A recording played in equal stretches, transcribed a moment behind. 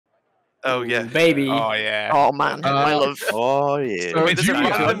Oh yeah. Baby. Oh yeah. Oh man, I love. Oh yeah. Wait, there's a Julia,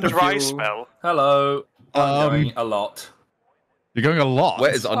 random dry fuel. spell. Hello. I'm going a lot. You're going a lot.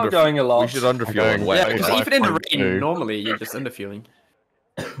 Wet is under. I'm going a lot. We should underfuel on Yeah, wet. because Like even in the 5.2. rain, normally you're just underfueling.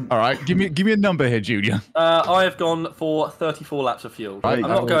 All right, give me a number here, Julia. I have gone for 34 laps of fuel. Right. I'm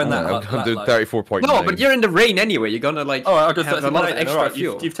not going that much. I'm doing 34.9. No, but you're in the rain anyway. You're gonna like. Oh, I'll go have 33.8. a lot of Extra extra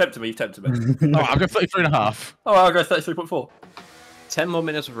fuel. You've tempted me. You've tempted me. I'll go 33.5. Oh, I'll go 33.4. 10 more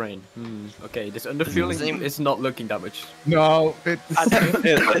minutes of rain. Okay, this underfueling is not looking that much. No, Wait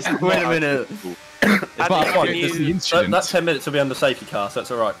a minute. That's 10 minutes to be on the safety car, so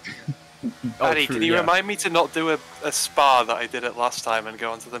that's alright. Addy, can you remind me to not do a spa that I did it last time and go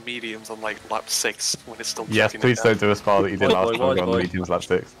onto the mediums on like lap 6 when it's still Yes, please don't do a spa that you did last time on the boy. mediums lap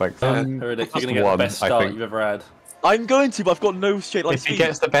 6. Thanks. Heretic, you're gonna get the best start you've ever had. I'm going to, but I've got no straight line If he speed.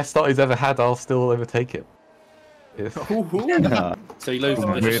 gets the best start he's ever had, I'll still overtake it. So you lose the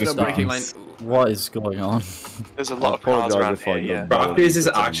Weird position start. braking line. What is going on? There's a lot of cars around here, yeah. Raptors is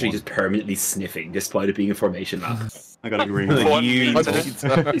actually just permanently sniffing, despite it being a formation map. I gotta agree.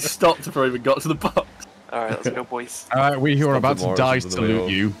 He stopped before he even got to the box. Alright, let's go, boys. All right, we who are about to tomorrow, die something to salute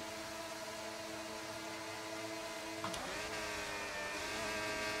the you.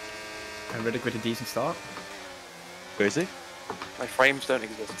 And Riddick with a decent start. Where is he? My frames don't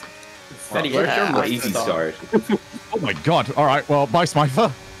exist. Very Where's good. your easy start? Oh my god. All right, well, bye,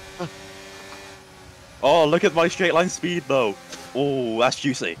 Smither. Oh, look at my straight line speed though. Oh, that's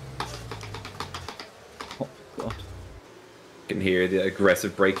juicy. Oh, God. You can hear the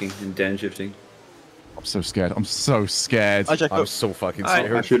aggressive braking and downshifting. I'm so scared. I'm so scared. I'm so fucking I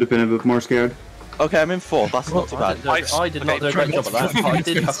scared. should have been a bit more scared. Okay, I'm in 4th. That's not too bad. I did not do a great job at that, but I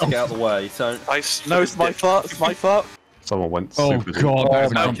did have to get out of the way, so... No, it's my fault. It's my fault. Someone went Oh super god, that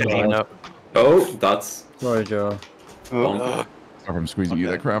is a my compliment. God. Oh, that's... Sorry, Joe. bonk. Sorry, I'm squeezing you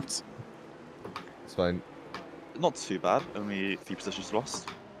there, Crafts. It's fine. Not too bad. Only 3 positions lost.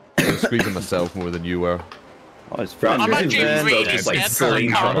 I was squeezing myself more than you were. Oh, it's Raptors I'm is actually just really like scared because I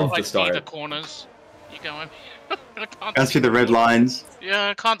slingshot can't off the like see the start. corners. You going? I I see the red lines. Yeah,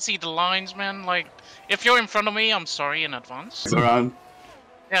 I can't see the lines, man. Like, if you're in front of me, I'm sorry in advance. It's around.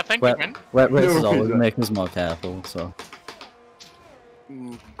 Yeah, thank you, Wet, man. wet races No, always no. make us more careful, so...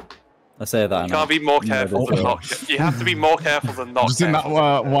 I say that. You can't be more careful than not. You have to be more careful than not. Just in that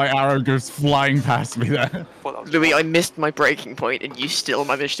white arrow goes flying past me there. Louis, I missed my breaking point and you still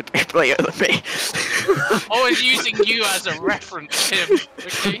managed to play over me. I was using you as a reference, Tim.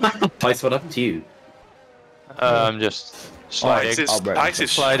 Okay? Tice, what happened to you? I'm just sliding. Ice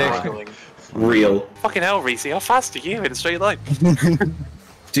is sliding. Real. Fucking hell, Reese, how fast are you in a straight line?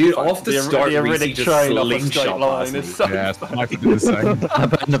 Dude, off the start, the Reese Riddick just train off a straight slingshot line past is me. so... Yeah, I did the same. I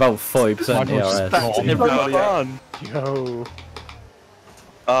bet in about 40% Fun.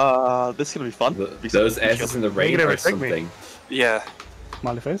 Yo. This is gonna be fun. Those S's in the rain Negative are overtake me. something. Yeah,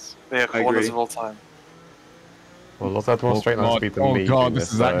 Smiley face. they are I corners agree. of all time. Well, lots had more straight line God. speed than Oh me. God, doing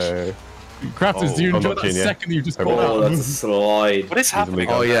this is actually- so- Crafts, do you I'm enjoy not that junior. second you just Oh, pulled Oh, out? that's a slide. What is happening?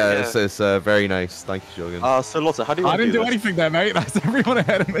 Oh over yeah, there? it's very nice. Thank you, Shogun. So Lotta, how do you I want to didn't do this? anything there, mate. That's everyone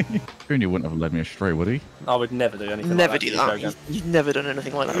ahead of me. Junior wouldn't have led me astray, would he? I would never do anything Never like do that. that. You've never done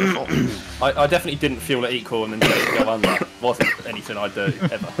anything like that before. I definitely didn't fuel it equal and then let it go under. Wasn't anything I'd do,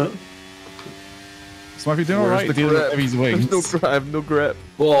 ever. So if you're doing alright Where's the dealing with grip? Heavy's wings. There's no grip. I have no grip.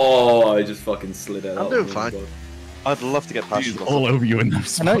 Whoa, I just fucking slid out. I'm doing fine. I'd love to get past you. all over you in those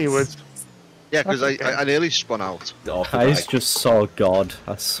spots. I know you would. Yeah, because I nearly spun out. I just saw God,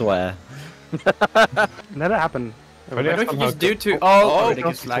 I swear. Never happened. I don't think he's due to. Oh, Riddick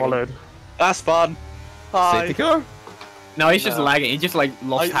is Swallowed. lagging. That's fun. Hi. Safety car? No, he's just lagging. He just like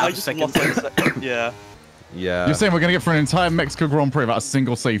lost half I a just second. lost half a second. Yeah. Yeah. You're saying we're going to get for an entire Mexico Grand Prix without a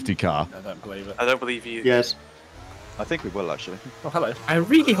single safety car? I don't believe it. I don't believe you. Yes. I think we will actually. Oh, hello. I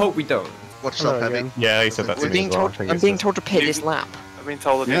really hope we don't. What's Hello up, Heavy? again. Yeah, he said that to We're me being as well. told. I'm being told to pit this lap. I've been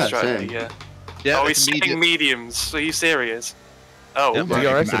told a Yeah, new strategy, same. yeah. Yeah, Oh, it's he's saying mediums. Are you serious? Oh, Yeah,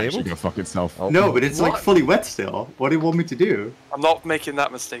 DRS Actually enabled? go fuck itself. Oh. No, but it's like What? fully wet still. What do you want me to do? I'm not making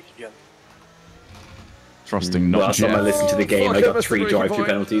that mistake again. Trusting not Last time I yet. listened to the game, I Fuck, got 3 that's drive-through point.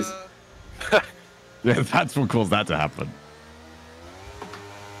 penalties. Yeah, that's what caused that to happen.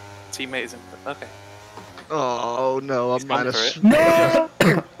 Teammate is in. Okay. Oh no, I'm He's gone minus. for it. No!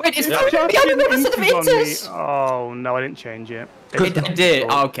 Wait, it's Just behind inches on me. meters. Oh no, I didn't change it. It did.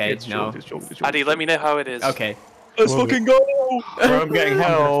 Oh, okay, It's no. short, it's short, it's short. Addy, let me know how it is. Okay. Let's Will fucking go! Bro, I'm getting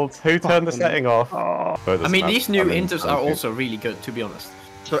held. Who turned the setting off? Oh. Oh, I mean, these new inters are also really good, to be honest.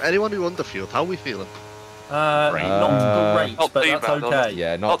 So anyone who underfueled, how are we feeling? Not great, Not but too that's bad, okay.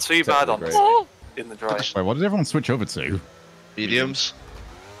 Yeah, Not too bad, particularly honestly. great. In the dry. Wait, what did everyone switch over to? Mediums.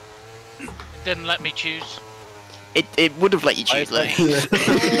 Didn't let me choose. It would have let you choose, Louis.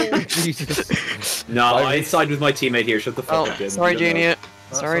 Jesus. No, I side with my teammate here. Shut the fuck up, Oh, Jim. sorry, You don't know. Junior.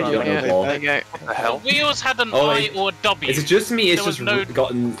 Sorry, alright. Junior. You don't know There you go. What the hell? Wheels had an Oh, I or a W. Is it just me? It's There was just no-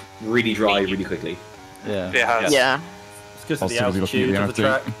 gotten really dry really quickly. Yeah. It has. Yeah. It's because of the Possibly looking at altitude of the the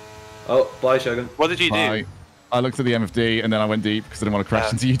track. MFD. Oh, bye, Shogun. What did you do? I looked at the MFD and then I went deep because I didn't want to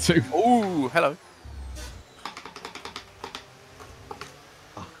crash into you two. Ooh, hello.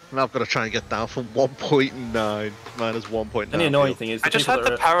 Now I've got to try and get down from 1.9 minus 1.9. And the annoying thing is, I just had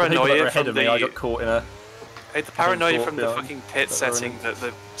the paranoia ahead from of me. I got caught in a. I had the paranoia Thought from the behind. fucking pit That were setting in- that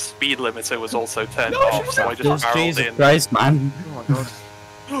the speed limiter was also turned off, so I just barreled Jesus in. Christ, man. Oh my god.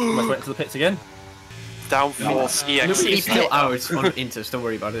 Almost went into the pits again. Downforce Louis EXE. is still out on Inters, don't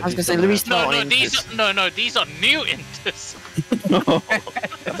worry about it. I was gonna say, Louis still No, on no, Inters. these are new Inters.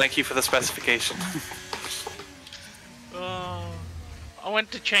 Thank you for the specification. I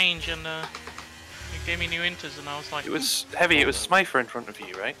went to change and it gave me new Inters, and I was like, It was heavy, it was Smither in front of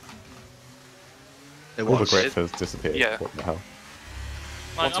you, right? It All the was. grip has disappeared. Yeah. What the hell?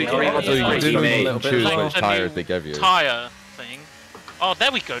 like, One, two, I'm three, like, one, So you two, three. didn't choose Like which the tires new they give you. tire thing. Oh,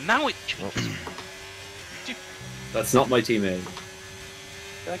 there we go. Now it changes. That's not my teammate.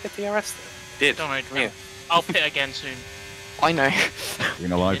 Did I get the RS there? Did. Don't worry. Come here. I'll pit again soon. I know.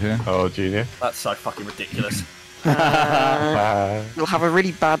 Being alive here. Oh, Junior. That's so fucking ridiculous. You'll have a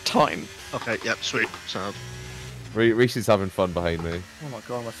really bad time. Okay, yep, sweet. Sound. Reese is having fun behind me. Oh my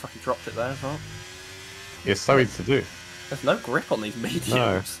god, I almost fucking dropped it there as well. It's so easy to do. There's no grip on these mediums.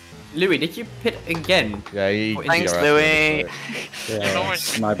 No. Louis, did you pit again? Yeah, he Thanks, DRS Louis. Don't worry.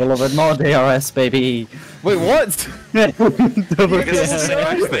 My beloved more DRS, baby. Wait, what? Double Because it's the DRS. same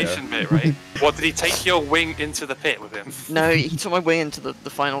activation bit, right? What, did he take your wing into the pit with him? No, he took my way into the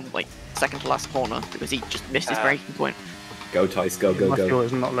final, like, second to last corner because he just missed his braking point. Go, Tice. Go, go, My fuel go.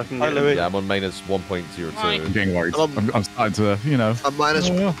 is not looking Hi, good. Louis. Yeah, I'm on minus 1.02. I'm getting worried. Um, I'm starting to, you know. I'm minus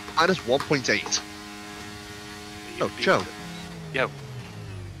Oh. minus 1.8. Oh, Joe. Yo,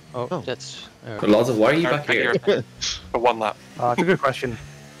 Oh. That's... Lots why are you back here? for one lap. That's a good question.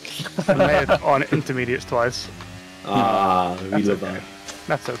 I made it on intermediates twice. Ah, we love that.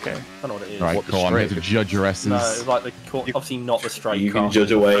 That's okay. I don't know what it is. Right, What, the cool. I'm here to straight? judge your S's. No, it was like the obviously not the straight You car. can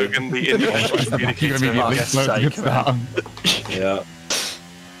judge away. Logan, the individual You communicator. immediately Fuck's slow to sake, get to man. that. Yeah.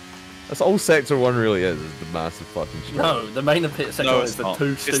 That's all Sector 1 really is the massive fucking shit. No, the main pit section No, is it's the not. two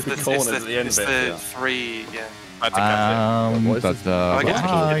It's stupid the, corners it's at the end it's of it. the Yeah. three, yeah. What is this? I get to keep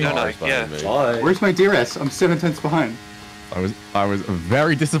hi. it, don't I? Behind Yeah. me. Bye. Where's my DRS? I'm 7/10 behind. I was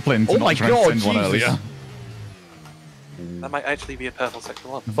very disciplined to Oh not my try and God, send one Jesus. earlier. That might actually be a purple sector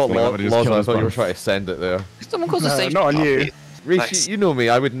one. I thought, Like, that would've just Loz, killed I us thought you were both. trying to send it there. Someone calls a No, safety not on car. you. Reese, Thanks. you know me,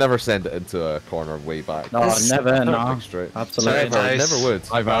 I would never send it into a corner way back. No, never, no. Perfect straight. Absolutely. Never, nice. never would.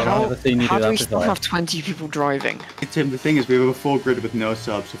 I've I've never seen you How do do that we still before. have 20 people driving? Tim, the thing is, we have a full grid with no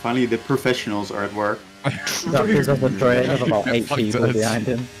subs, so finally the professionals are at work. That gives us a train of about 8 Fuck people does. behind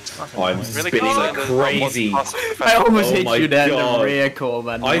him. Oh, I'm Really spinning like concerned that crazy. what's possible I almost Oh hit my you there in the God. rear call,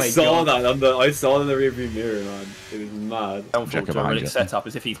 man. I My saw God. that on the I saw it in the rearview mirror, man. It was mad. Downfall Check to a behind relic you. setup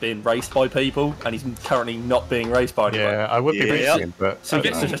as if he's being raced by people, and he's currently not being raced by anyone. Yeah, I would be Yeah. racing, but So he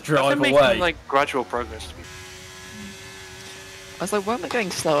gets to just I've drive been making away. like gradual progress. I was like, why am I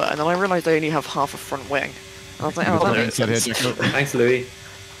going slower? And then I realised I only have half a front wing. And I was like, oh, that makes Said here, sense. check it. Thanks, Louis.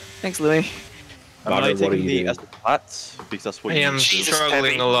 Thanks, Louis. Am I Barber, what are taking you the doing? S flats? Because that's what I you am do. Jesus, struggling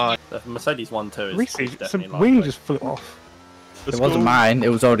heavy. a lot. The Mercedes 1-2 is Recently, definitely some like wing that. just flew off. It wasn't mine, it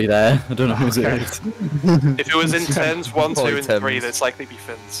was already there. I don't know whose it is. If it was in tens, 1, 2, Probably and 3, tens. that's likely be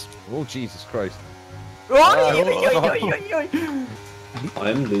Finns. Oh, Jesus Christ.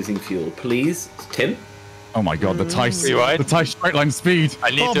 I'm losing fuel. Please, Tim. Oh my God, the Tice. You right? The Tice straight line speed.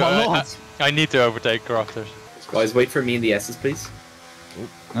 I need oh to. my Lord. I need to overtake crafters. Guys, wait for me in the S's, please.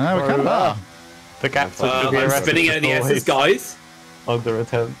 No, we can't. the gaps I'm spinning out in the S's, guys. under a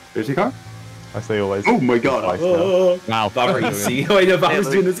 10. There's your car? I say always. Oh my god. Twice now. Oh, Wow. Barbara, you see? Oh, I know Barbara's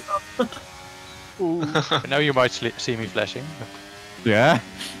doing this. Now you might see me flashing. Yeah.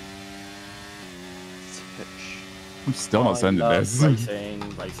 I'm still not sending this. Racing.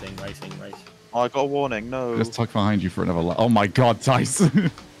 Oh, I got a warning. No. Just tuck behind you for another lap. Oh my God, Tice.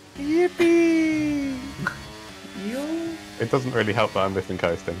 Yippee! It doesn't really help that I'm missing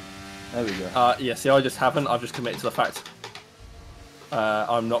coasting. There we go. Yeah, see, I just haven't. I've just committed to the fact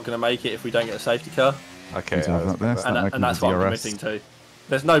I'm not going to make it if we don't get a safety car. Okay, Need to have that there, start making And that's the what I'm DRS. committing to.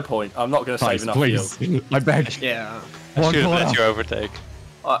 There's no point. I'm not going to save Tice, enough please. fuel. I beg. Yeah. I One should have corner. let you overtake.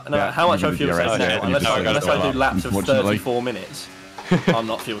 No, Yeah, how much I'm I gonna fuel do save the now, rest. unless Yeah, I do laps of unfortunately. 34 minutes, I'm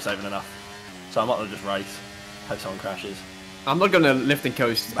not fuel saving enough. So I'm not going to just race. Hope someone crashes. I'm not gonna lift and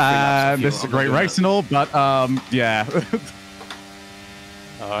coast. This is a great race and all, but yeah.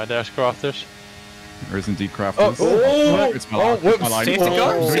 There's crafters. There is indeed crafters. It's my life. whoops. It's my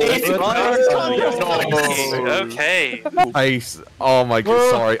life. Okay. Ice. Oh my god,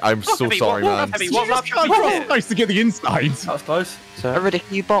 sorry. I'm so sorry, man. It's nice to get the insides. That was close. Already,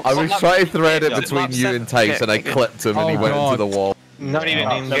 you box. I was trying to thread it between you and Tice, and I clipped him, and he went into the wall. Not even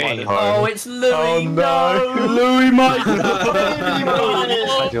in game. Oh, it's Louis. Oh, no. Louis might.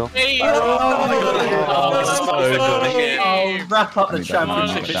 Wrap up the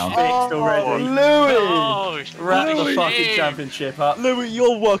championship. It's fixed already. Louis. Wrap the fucking championship up. Louis,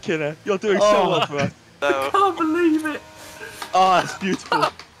 you're working it. You're doing so well for us. I can't believe it. Oh, that's beautiful.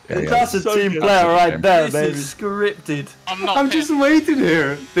 That's a team player right there, baby. This is scripted. I'm just waiting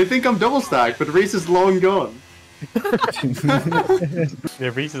here. They think I'm double stacked, but Reese is long gone. Yeah,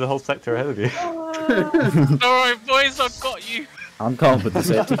 Reese is a whole sector ahead of you. Alright, boys, I've got you. I'm calm with the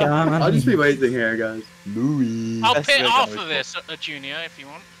safety car, man. I'll just be waiting here, guys. Louis. I'll pit after this, Junior, if you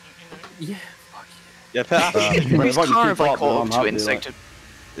want. Yeah. Yeah, pit after. Which car have I caught up to in sector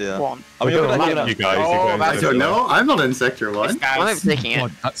 1? I mean, You guys. I don't know. I'm not in sector 1. I'm overtaking it.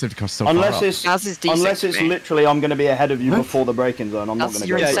 God, that safety car's so Unless far it's Gaz is D6 unless it's for me. literally I'm going to be ahead of you before the break-in zone. I'm not going to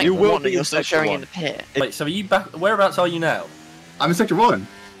You're go. in sector you will 1 be and you're in still sector showing 1. in the pit. Wait, so are you back? Whereabouts are you now? I'm in sector 1.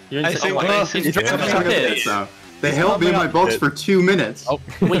 You're in I sector think 1. we're- You're dropping in the pit. So they held me in my box for 2 minutes. I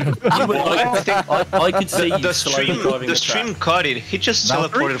could see you slowly driving The the stream track. caught it. He just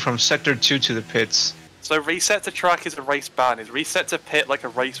teleported from sector 2 to the pits. So reset to track is a race ban. Is reset to pit like a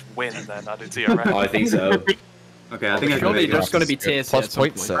race win then? I didn't see a I think so. Okay, I think I can Surely make it. there's going to be tiers Plus at some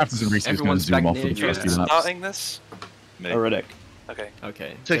points point. set. Crafters and Reese is going to Everyone's zoom back off for near the you. first few laps. Starting this? Iridic. Okay.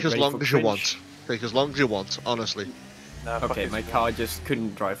 Okay. Take get as ready long for as you cringe. want. Take as long as you want, honestly. No, fuck Okay, it. my car just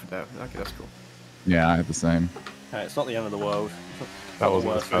couldn't drive for that. Okay, that's cool. Yeah, I had the same. Hey, it's not the end of the world. That Not the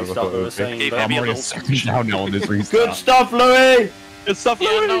wasn't worst as bad as I restart thought we've it ever would be. seen. but- I'm already a second down now on this restart. Good stuff, Louis. Good stuff, Yeah,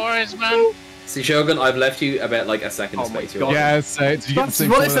 Louis. no worries, man. See, Shogun, I've left you about like a second Oh my space. God. Yeah, so did you get the That's, same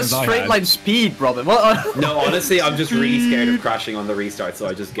what is score that as I straight had? line speed, brother? What? No, honestly, I'm just really scared of crashing on the restart, so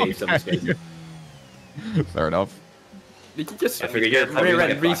I just gave some space. Fair enough. Did you just I figured you're probably rear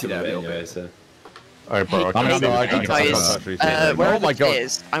gonna end get back reset in a that bit a little anyway, bit? so. Alright, bro. I'm No, I Hey, can guys, where Oh are my the god.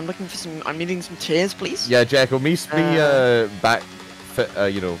 tiers? I'm looking for some. I'm needing some tiers, please. Yeah, Jacko, me back,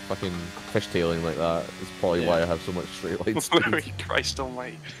 you know, fucking fishtailing like that is probably why I have so much straight line speed. Louis Christ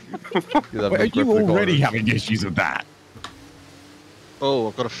almighty. Wait, are you already having issues with that? Oh,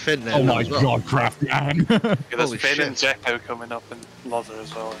 I've got a fin there. Oh my as well. god, Craft man. Yeah, there's Holy Finn and shit. Jekko coming up and Loza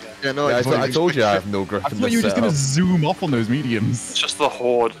as well, yeah. Yeah, no, Yeah, I told you I have no grip I in thought you were this just going to setup. zoom off on those mediums. It's just the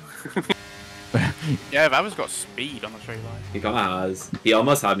horde. Yeah, Vava's got speed on the straight line. He kinda has. He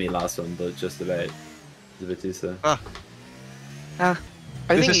almost had me last one, but just about. It's a bit too slow. I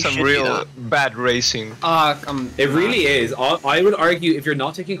This think is you some should do real that. bad racing. It really is. I would argue if you're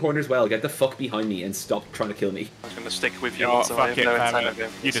not taking corners well, get the fuck behind me and stop trying to kill me. I'm gonna stick with you. Oh, so I fuck have it, no fam. intent of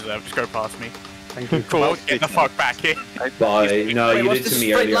him. You deserve. Just go past me. Thank you. Cool. Get the fuck back here. Bye. No, Wait, you what's did it the to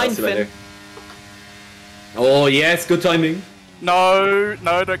me straight earlier. line, Also better. Finn? Oh yes, good timing. No,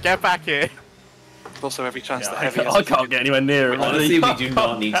 don't get back here. Also, every chance the I heaviest. can't get anywhere near it. Honestly, we do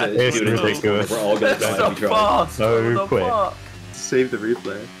not need to It's do it. ridiculous. We're all gonna die so if we try. fast. So what the quick. fuck? Save the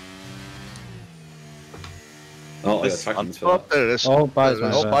replay. Oh, I got This traction as oh, well. there it is. Oh, bye, There it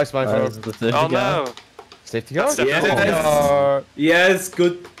is. Oh, bye, Spy There's Farm. the safety Oh car. no! Safety car? Yes. Yes,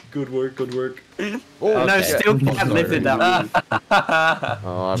 good work, good work. Oh, No, okay. still can't lift it that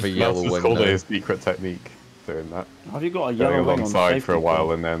Oh, I have a yellow That's wing called now. a secret technique. Doing that. Have you got a Going yellow wing on the alongside safety for a while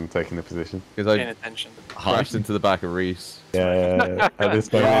car? and then taking the position. Because Paying I attention. crashed into the back of Reese. Yeah, at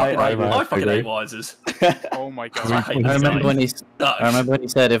this moment, I fucking hate wisers. Oh my god. I hate I remember when he. No. I remember when he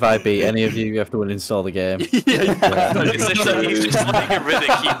said, "If I beat any of you, you have to uninstall the game." It's literally he's just like a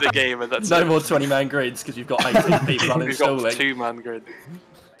Riddick, keep the game, and that's No it. more 20-man grids because you've got 18 people We've got uninstalling. 2-man grid.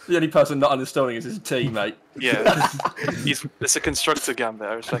 The only person not uninstalling is his teammate. Yeah, it's a constructor gambit.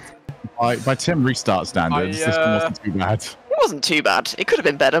 I respect it. By Tim restart standards, this one wasn't too bad. It wasn't too bad. It could have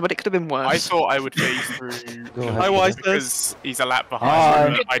been better, but it could have been worse. I thought I would phase through Hi, Wise. because he's a lap Hi.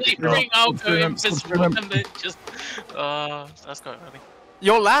 behind. I did not. Bring out Stop doing invisible them. and it just. That's quite funny.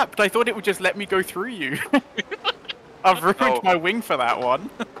 You're lapped. I thought it would just let me go through you. I've ruined my wing for that one.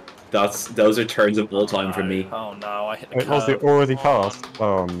 Those are turns of all time for me. Oh no, I hit the Wait, was it curb. already passed?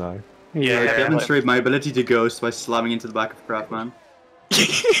 Oh no. Yeah, I demonstrate my ability to ghost by slamming into the back of Craftman.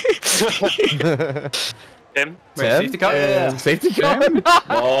 Tim? Tim? Safety car? Yeah. Safety car?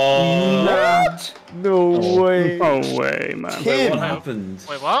 Oh, No way. No way, man. wait, what happened?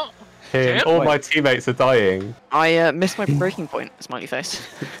 Wait, what? Tim? all my teammates are dying. I missed my breaking point. Smiley face.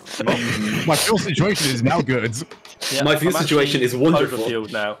 My fuel situation is now good. Yeah, My fuel I'm situation is actually wonderful.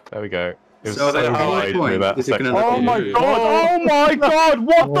 overfueled now. There we go. It was So so at hard what to do point that is it second. gonna Oh my let god! Oh my god!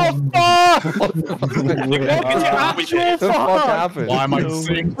 What the fuck? What the fuck happened? Why am I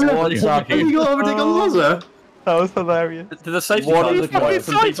seeing? What's happening? you got overtake on Loza? That was hilarious. Did the safety What car is look going like on?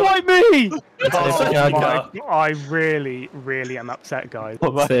 from people? like me! Safety car. I really, really am upset, guys.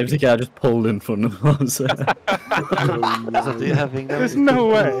 Safety car just pulled in front of us. There's no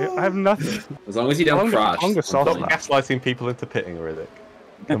way. I have nothing. As long as you don't crash. Stop gaslighting people into pitting, Riddick.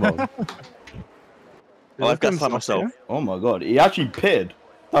 Come on. Well, I've got that myself. Oh my god, he actually pitted.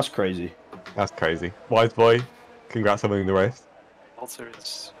 That's crazy. That's crazy. Wise boy, congrats on winning the race. Also,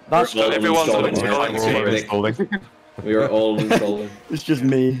 it's... That's Everyone's installing. We are all installing. It's just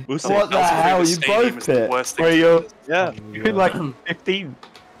me. We'll see. What the hell? You both pit. Where you? Yeah. You've been like 15.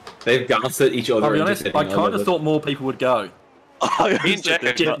 They've gassed at each other. I'll be and honest, just I hitting kind all of thought more people would go.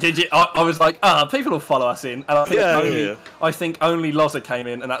 it. Did you? I was like, people will follow us in, and I think only Loza came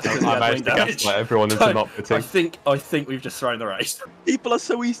in, and that's because he I had managed wing to damage. gaslight everyone into not pitting. I think we've just thrown the race. People are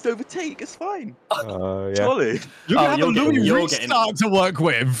so easy to overtake. It's fine. Yeah. Surely. You're gonna have a Louis you're restart to work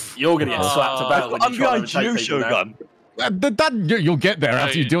with. You're gonna get slapped about when I'm you try to behind overtake you, people now. Shogun. You'll get there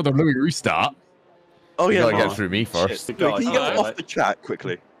after you deal the Louis restart. Oh You yeah. gotta get through me first. Wait, can you get off the track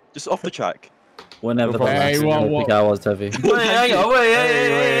quickly? Just off the track. Whenever the Hey, last what- safety car was heavy. Wait, hang on, whoa.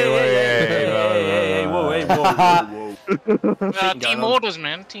 Team orders,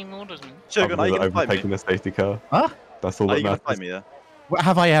 man. Team orders, man. Shogun, are you gonna fight me? Overtaking the safety car. Huh? That's all Are that you gonna matters. fight me there?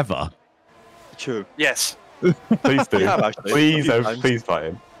 Have I ever? True. Yes. Please do. You have, actually. Please, A few times. please fight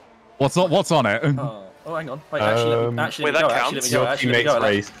him. What's on it? Oh, hang on. Wait, actually, let me go. Actually, let me go.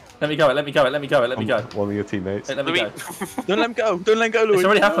 Let me go. Let me go. Let me go. Let me go. One of your teammates. Let me go. Don't let him go. Don't let him go, Louis. It's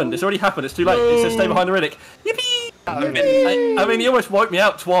already happened. It's already happened. It's too late. It says stay behind the Riddick. Yippee! I mean, he almost wiped me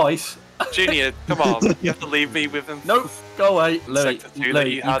out twice. Junior, come on. You have to leave me with him. Nope. Go away. Louis, Sector 2 that Louis,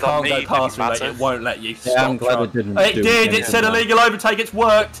 you you had can't on go me, past me, didn't mate. matter. It won't let you. Yeah, I'm glad it didn't. It did. It said illegal overtake. It's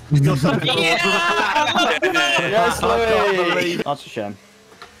worked. You're so Yes, Louis! That's a shame.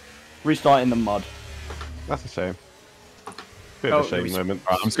 Restart in the mud. That's a shame. Bit of a shame moment.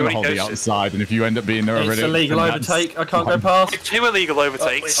 Right, I'm just gonna hold the outside, and if you end up being there It's already, illegal then that's overtake. I can't go past. Two illegal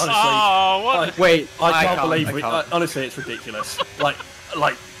overtakes. Honestly, Oh, what? Wait, I can't can't, believe I we. can't. Honestly, it's ridiculous. I can't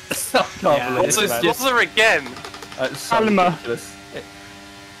believe What's it, man. this again? It's so Alma. ridiculous.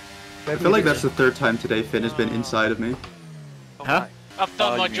 I feel like that's the third time today Finn has been inside of me. Huh? I've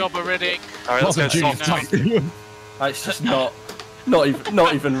done my job already. Alright, let's go Junior, soft now. It's just not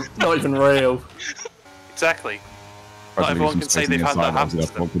even real. Exactly. Not everyone can say they've had that happen to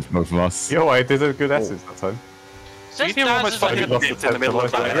them. Both of us. Yo, I did a good S's that time. Says You almost Daz is fucking like dipped in the middle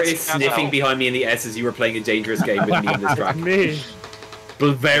of Whoever that. is sniffing behind me in the S's, you were playing a dangerous game with me in this track. Me.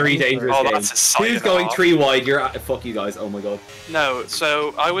 But very dangerous Oh, game. that's a sight Who's and a going half. 3 wide? You're fuck you guys. Oh my god. No,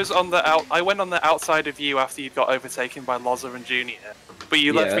 so I was on the I went on the outside of you after you got overtaken by Loza and Junior, but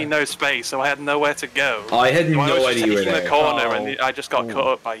you left Yeah. me no space, so I had nowhere to go. I had So I no was idea you were taking there. the corner, and I just got cut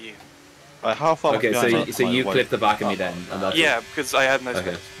up by you. How far? Okay, behind so am I? you clipped the back of me then. And that's Yeah, because I had no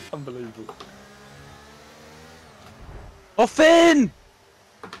Okay. space. Unbelievable. Oh, Finn!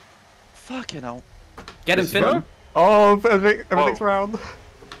 Fucking hell. Get him, Finn. Oh, everything's round.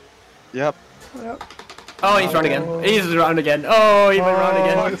 Yep. Oh, he's round again. He's round again. Oh, he went round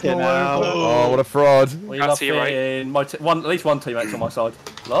again. Fucking hell. Oh, what a fraud. We That's love you, right? Finn. At least one teammate's on my side.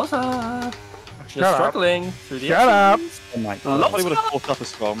 Loza. Just up. struggling through the Shut up. Oh my I probably would have caught up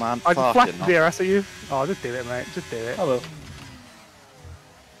as well, man. I just flashed Fucking hell. DRS at you. Oh, just do it, mate. Just do it. I will.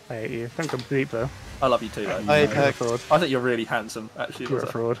 I hate you. Don't come deep, though. I love you too, though. Hey, You're a fraud. I think you're really handsome, actually. You're a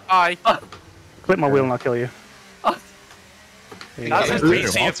Loza. fraud. Hi. Clip my wheel and I'll kill you. There you That's go. a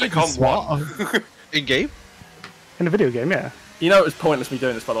PC of the con one. In game? In a video game, yeah. You know it was pointless me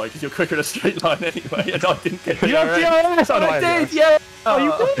doing this, by the way, because you're quicker in a straight line anyway, and I didn't get You have DRS! Oh, I did, yeah! Oh,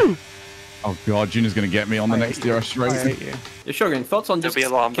 you do! Oh god, Junior's gonna get me on the next DRS I race. hate you. You're Shogun, thoughts on Don't just be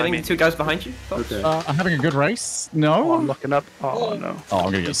alarmed, killing I the mean. 2 guys behind you? Thoughts? Okay. Having a good race? Oh, No? I'm looking up. Oh, no. Oh, I'm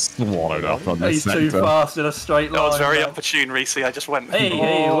gonna get swallowed up on He's this too sector. fast in a straight line. That was very man. opportune, Reese. I just went. Hey,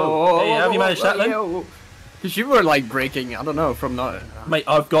 hey, whoa. Hey, have you managed that then? Because you were like breaking, I don't know, from not. Mate,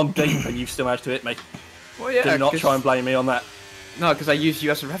 I've gone deep and you've still managed to hit me. Well, yeah, Do not try and blame me on that. No, because I used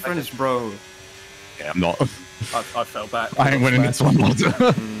you as a reference, bro. Yeah, I'm not. I fell back. I ain't winning this one,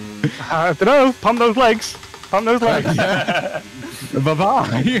 Lotta. I don't know. Pump those legs. Pump those legs.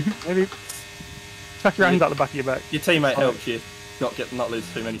 Bye-bye. Maybe tuck your hands out the back of your back. Your teammate helps you not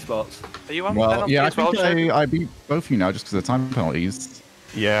lose too many spots. Are you on Well, penalty yeah, I as well, think Joe? I beat both of you now just because of time penalties.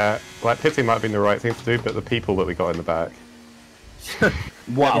 Yeah, like pitting might have been the right thing to do, but the people that we got in the back.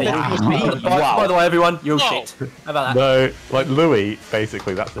 Wow. By the way, everyone, you're shit. How about that? No, like Louis,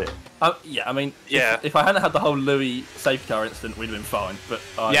 basically, that's it. Yeah, I mean, yeah. If I hadn't had the whole Louis safety car incident, we'd have been fine. But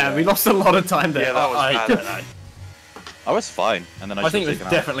we lost a lot of time there. Yeah, that was I bad. don't know. I was fine, and then I think it was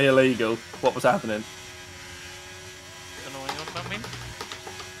definitely illegal. What was happening? Don't know what about me.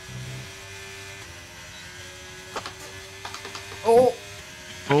 Oh,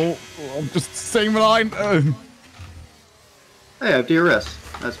 I'm just same line. Hey, I have DRS.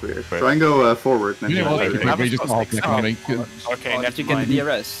 That's weird. Try and go forward. You know what? We just Okay, Did you get the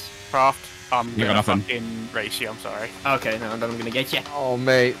DRS? Craft. I'm You got gonna nothing. fucking race you, I'm sorry. Okay, no, then I'm gonna get you. Oh,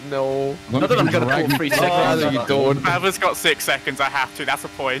 mate, no. Not that I'm gonna pull 3 seconds. Oh, you don't. Favre's got 6 seconds, I have to, that's a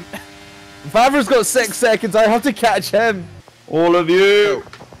point. Favre's got 6 seconds, I have to catch him. All of you,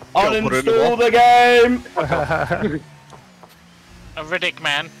 uninstall the game. A Riddick,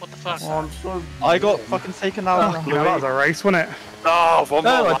 man. What the fuck? I got fucking taken out. That was a race, wasn't it? Oh, one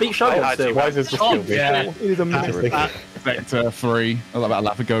more. I beat Shogun still. Why is this just still Yeah. He's a minute. Vector 3, about a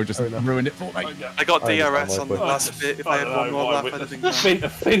lap ago, just ruined it for me. I got DRS on the last bit. If I had one more lap, I'd have been gone.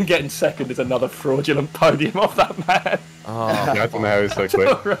 Finn getting second is another fraudulent podium off that man. Oh, I don't know how it's so quick.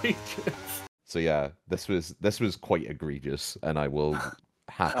 Outrageous. so yeah, this was quite egregious, and I will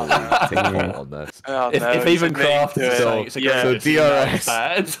happily take a point on this. Oh, If even Craft is saying it's a So DRS.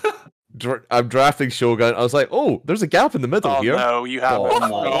 bad. I'm drafting Shogun. I was like, oh, there's a gap in the middle Oh here. no, you have it.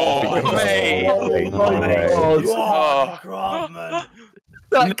 Oh, mate. God.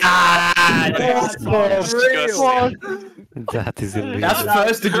 That is illegal. That's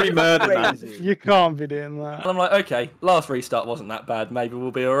first degree murder, man. You can't be doing that. And I'm like, okay, last restart wasn't that bad. Maybe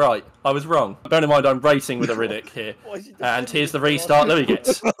we'll be alright. I was wrong. Bear in mind, I'm racing with a Riddick here. And here's the restart Louis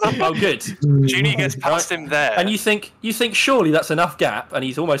gets. Oh, good. Junior gets past him there. And you think surely that's enough gap, and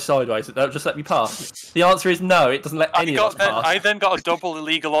he's almost sideways. That'll just let me pass. The answer is no. It doesn't let any of us pass. I then got a double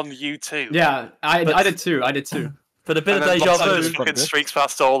illegal on you too. Yeah, I did too. I did too. For the bit And of then deja Lotto just vu. fucking streaks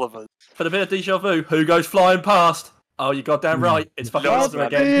past all of us. For the bit of deja vu, who goes flying past? Oh, you goddamn right. It's fucking Lotto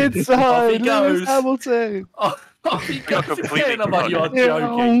again. It's Off he goes. Hamilton. Off he goes completely again. I'm like, you're forgotten.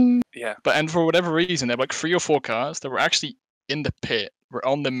 joking. Yeah. But and for whatever reason, there were like 3 or 4 cars that were actually in the pit, were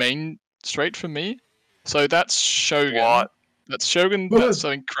on the main straight for me. So that's Shogun. What? That's Shogun, that's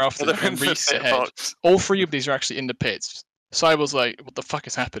something crafted, They're in and the Reese pit ahead. box. All 3 of these are actually in the pits. So I was like, what the fuck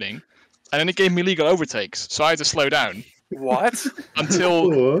is happening? And then it gave me legal overtakes, so I had to slow down. What?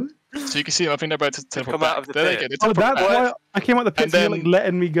 Until... So you can see, I think they're about to teleport come back. out of the There they pit. go, they Oh, teleport that's back. why I came out the pit And and you're then- like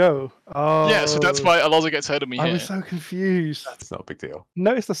letting me go. Oh. Yeah, so that's why Alonso gets ahead of me I here. was so confused. It's not a big deal.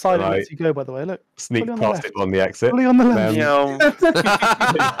 Notice the side it Right. lets you go, by the way. Look. Sneak Fully on the past left. it on the exit. Fully on the left.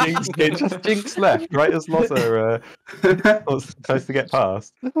 It just jinx left, right as Lotta was supposed to get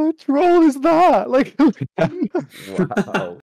past. What troll is that? Like. Wow.